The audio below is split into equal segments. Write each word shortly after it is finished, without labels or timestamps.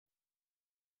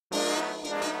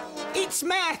It's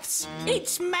maths!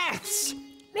 It's maths!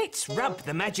 Let's rub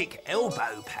the magic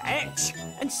elbow patch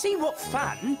and see what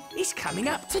fun is coming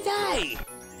up today.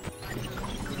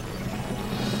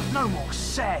 No more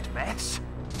sad maths.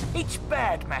 It's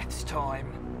bad maths time.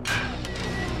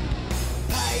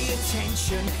 Pay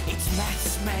attention, it's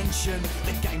Maths Mansion,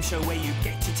 the game show where you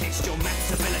get to test your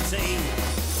maths ability.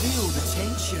 Feel the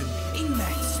tension in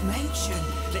Maths Mansion.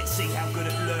 Let's see how good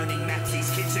at learning maths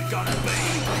these kids are gonna be.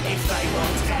 If they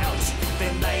want out,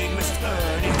 then they must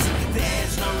earn it.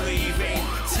 There's no leaving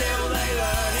till they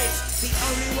learn it. The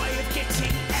only way of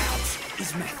getting out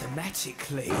is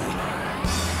mathematically.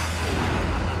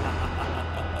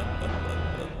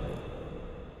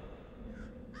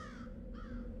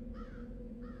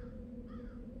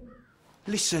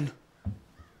 Listen.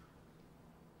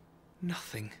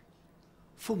 Nothing.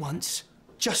 For once,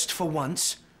 just for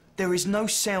once, there is no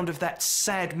sound of that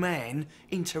sad man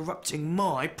interrupting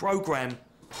my programme.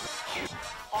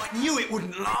 I knew it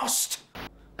wouldn't last.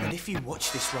 And if you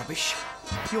watch this rubbish,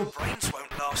 your brains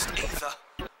won't last either.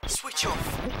 Switch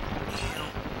off.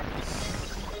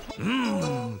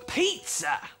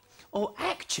 Pizza! Or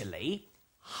actually,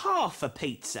 half a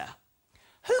pizza.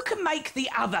 Who can make the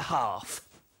other half?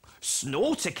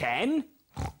 Snorter can.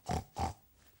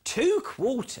 2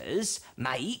 quarters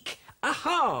make a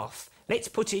half. Let's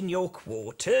put in your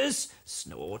quarters,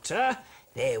 Snorter.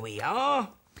 There we are.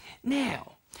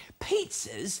 Now,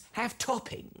 pizzas have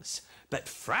toppings, but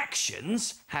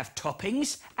fractions have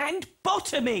toppings and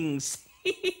bottomings.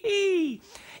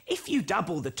 If you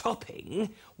double the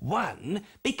topping, 1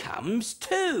 becomes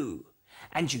 2.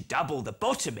 And you double the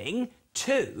bottoming,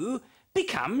 2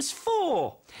 becomes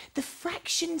 4. The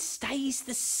fraction stays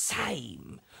the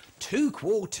same. 2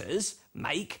 quarters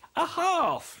make a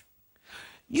half.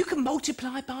 You can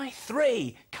multiply by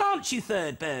 3, can't you,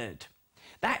 third bird?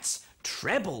 That's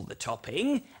treble the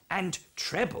topping and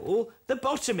treble the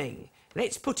bottoming.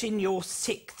 Let's put in your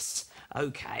sixths.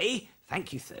 OK,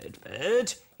 thank you, third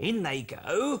bird. In they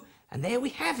go, and there we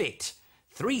have it.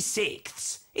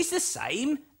 3/6 is the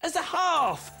same as a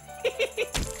half.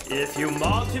 If you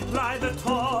multiply the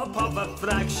top of a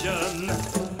fraction,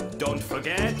 don't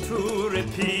forget to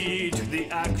repeat the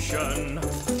action.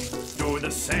 Do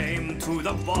the same to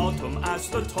the bottom as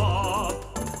the top.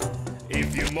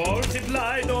 If you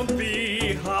multiply, don't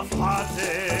be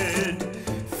half-hearted.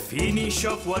 Finish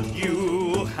off what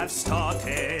you have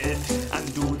started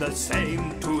and do the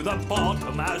same to the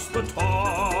bottom as the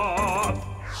top.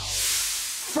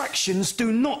 Fractions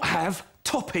do not have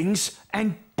toppings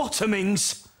and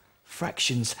bottomings.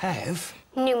 Fractions have...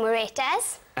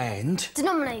 numerators. And...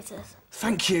 denominators.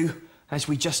 Thank you, as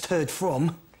we just heard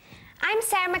from... I'm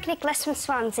Sarah McNicholas from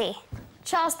Swansea.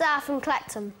 Charles Dare from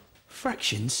Clacton.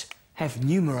 Fractions have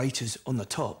numerators on the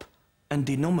top and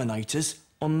denominators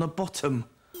on the bottom.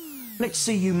 Let's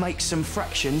see you make some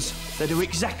fractions that are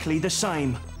exactly the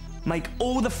same. Make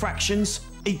all the fractions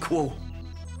equal.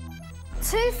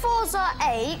 2 4s are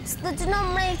 8. The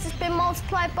denominator's been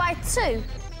multiplied by 2.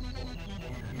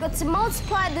 Got to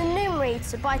multiply the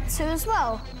numerator by 2 as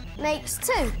well. Makes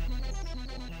 2.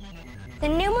 The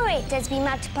numerator's been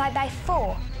multiplied by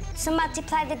 4, so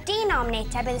multiply the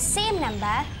denominator by the same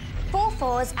number. 4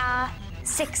 4s are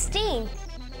 16.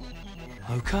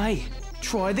 OK,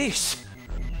 try this.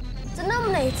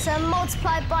 Denominator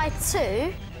multiplied by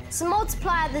 2, so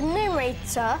multiply the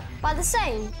numerator by the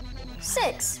same.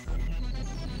 6.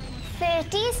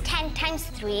 30 is 10 times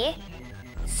 3,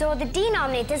 so the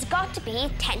denominator's got to be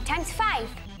 10 times 5.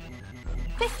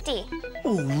 50.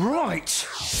 All right.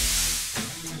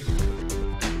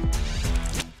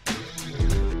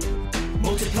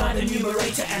 Multiply the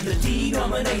numerator and the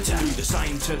denominator. Do the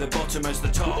same to the bottom as the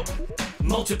top.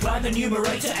 Multiply the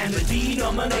numerator and the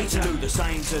denominator. Do the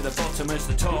same to the bottom as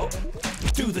the top.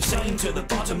 Do the same to the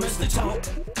bottom as the top.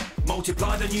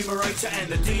 Multiply the numerator and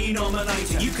the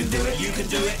denominator. You can do it, you can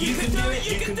do it, you can do it,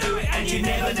 you can do it, and you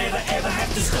never, never, ever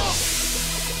have to stop.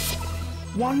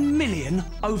 1 million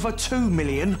over 2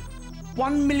 million.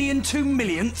 1 million 2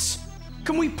 millionths.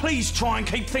 Can we please try and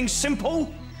keep things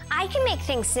simple? I can make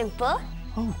things simple.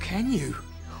 Oh, can you?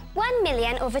 1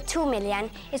 million over 2 million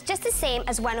is just the same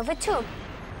as 1 over 2.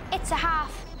 It's a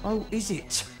half. Oh, is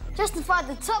it? Just divide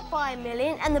the top by 1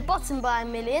 million and the bottom by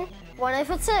 1 million. 1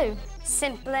 over 2.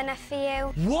 Simple enough for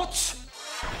you. What?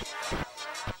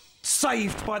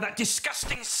 Saved by that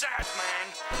disgusting sad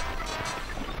man.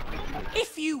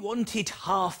 If you wanted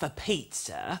half a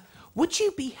pizza, would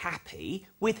you be happy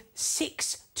with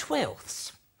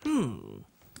 6/12?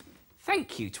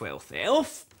 Thank you, 12th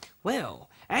Elf. Well,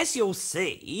 as you'll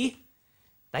see,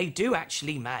 they do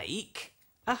actually make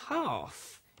a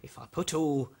half. If I put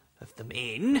all of them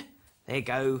in, there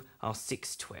go our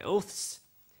 6/12.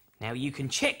 Now you can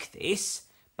check this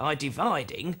by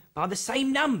dividing by the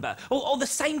same number, or the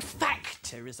same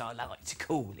factor as I like to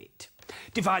call it.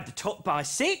 Divide the top by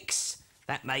 6,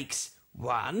 that makes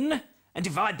 1, and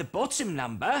divide the bottom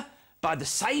number by the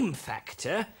same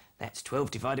factor, that's 12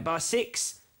 divided by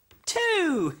 6,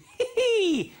 2.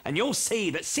 And you'll see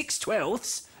that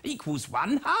 6/12 equals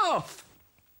 1/2.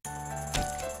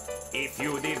 If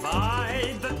you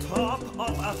divide the top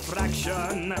of a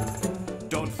fraction,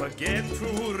 don't forget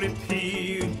to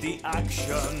repeat the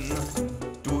action.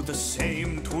 Do the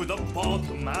same to the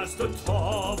bottom as the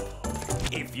top.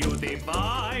 If you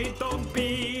divide, don't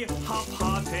be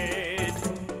half-hearted.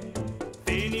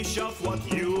 Finish off what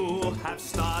you have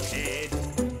started.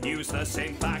 Use the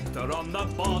same factor on the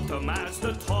bottom as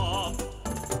the top.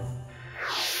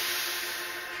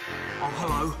 Oh,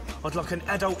 hello. I'd like an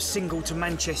adult single to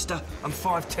Manchester and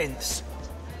 5/10.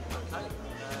 Okay,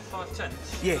 5/10?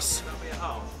 Yes. That'll be a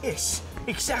half. Yes,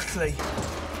 exactly.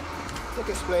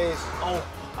 Tickets, please. Oh,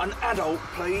 an adult,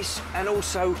 please, and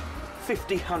also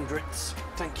 50 hundredths.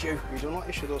 Thank you. We do not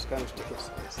issue those kind of tickets.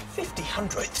 50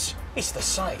 hundredths? It's the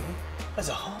same as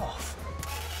a half.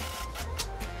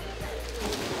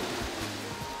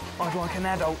 I'd like an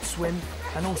adult swim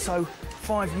and also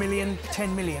 5 million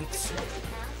 10 millionths.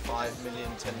 5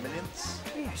 million, 10 millionths?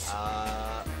 Yes.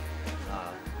 No,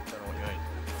 don't know what you mean.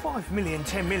 5 million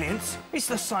 10 millionths is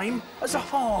the same as a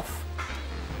half.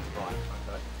 Right,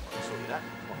 okay. I'll sort you that.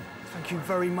 Thank you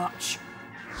very much.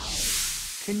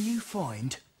 Can you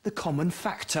find the common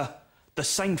factor? The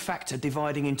same factor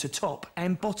dividing into top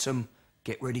and bottom.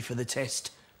 Get ready for the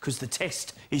test, because the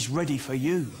test is ready for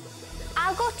you.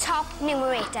 I'll go top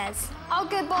numerators. I'll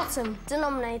go bottom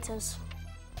denominators.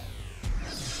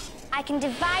 I can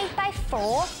divide by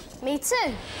 4. Me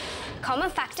too. Common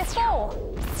factor 4.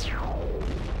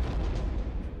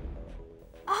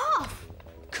 A half.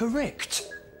 Correct.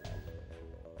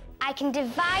 I can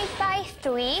divide by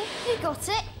 3. You got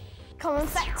it. Common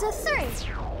factor 3.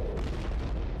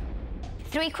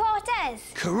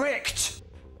 3/4. Correct.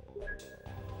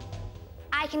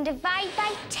 I can divide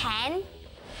by 10.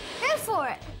 Go for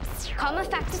it. Common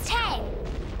factor 10.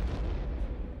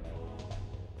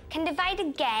 Can divide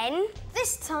again.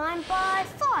 This time by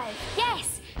 5.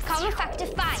 Yes, common factor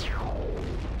 5.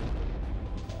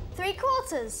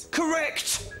 3/4.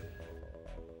 Correct.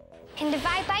 Can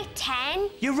divide by 10.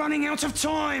 You're running out of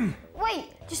time.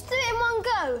 Wait, just do it in one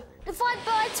go. Divide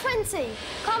by 20.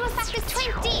 Common factor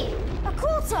 20.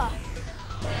 1/4.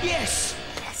 Yes.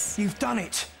 Yes. You've done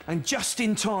it, and just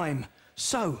in time.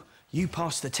 So, you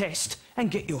pass the test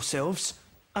and get yourselves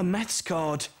a maths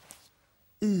card.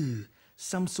 Ooh,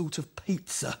 some sort of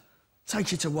pizza.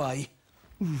 Take it away.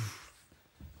 Ooh.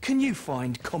 Can you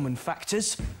find common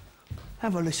factors?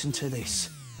 Have a listen to this.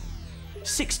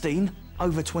 16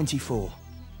 over 24.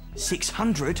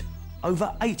 600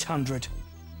 over 800.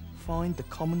 Find the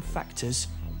common factors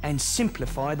and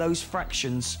simplify those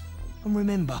fractions. And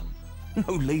remember,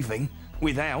 no leaving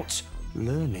without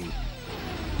learning.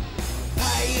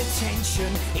 Pay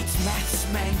attention, it's Maths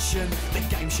Mansion, the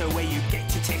game show where you get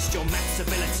to test your maths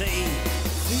ability.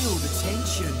 Feel the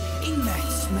tension in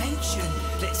Maths Mansion.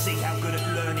 Let's see how good at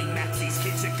learning maths these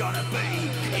kids are gonna be.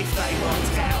 If they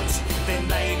want out, then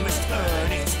they must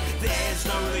earn it. There's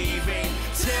no leaving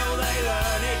till they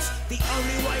learn it. The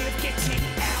only way of getting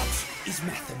out is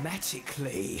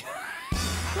mathematically.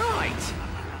 Right,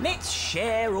 let's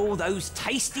share all those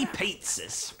tasty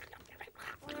pizzas.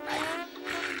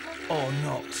 Or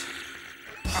not.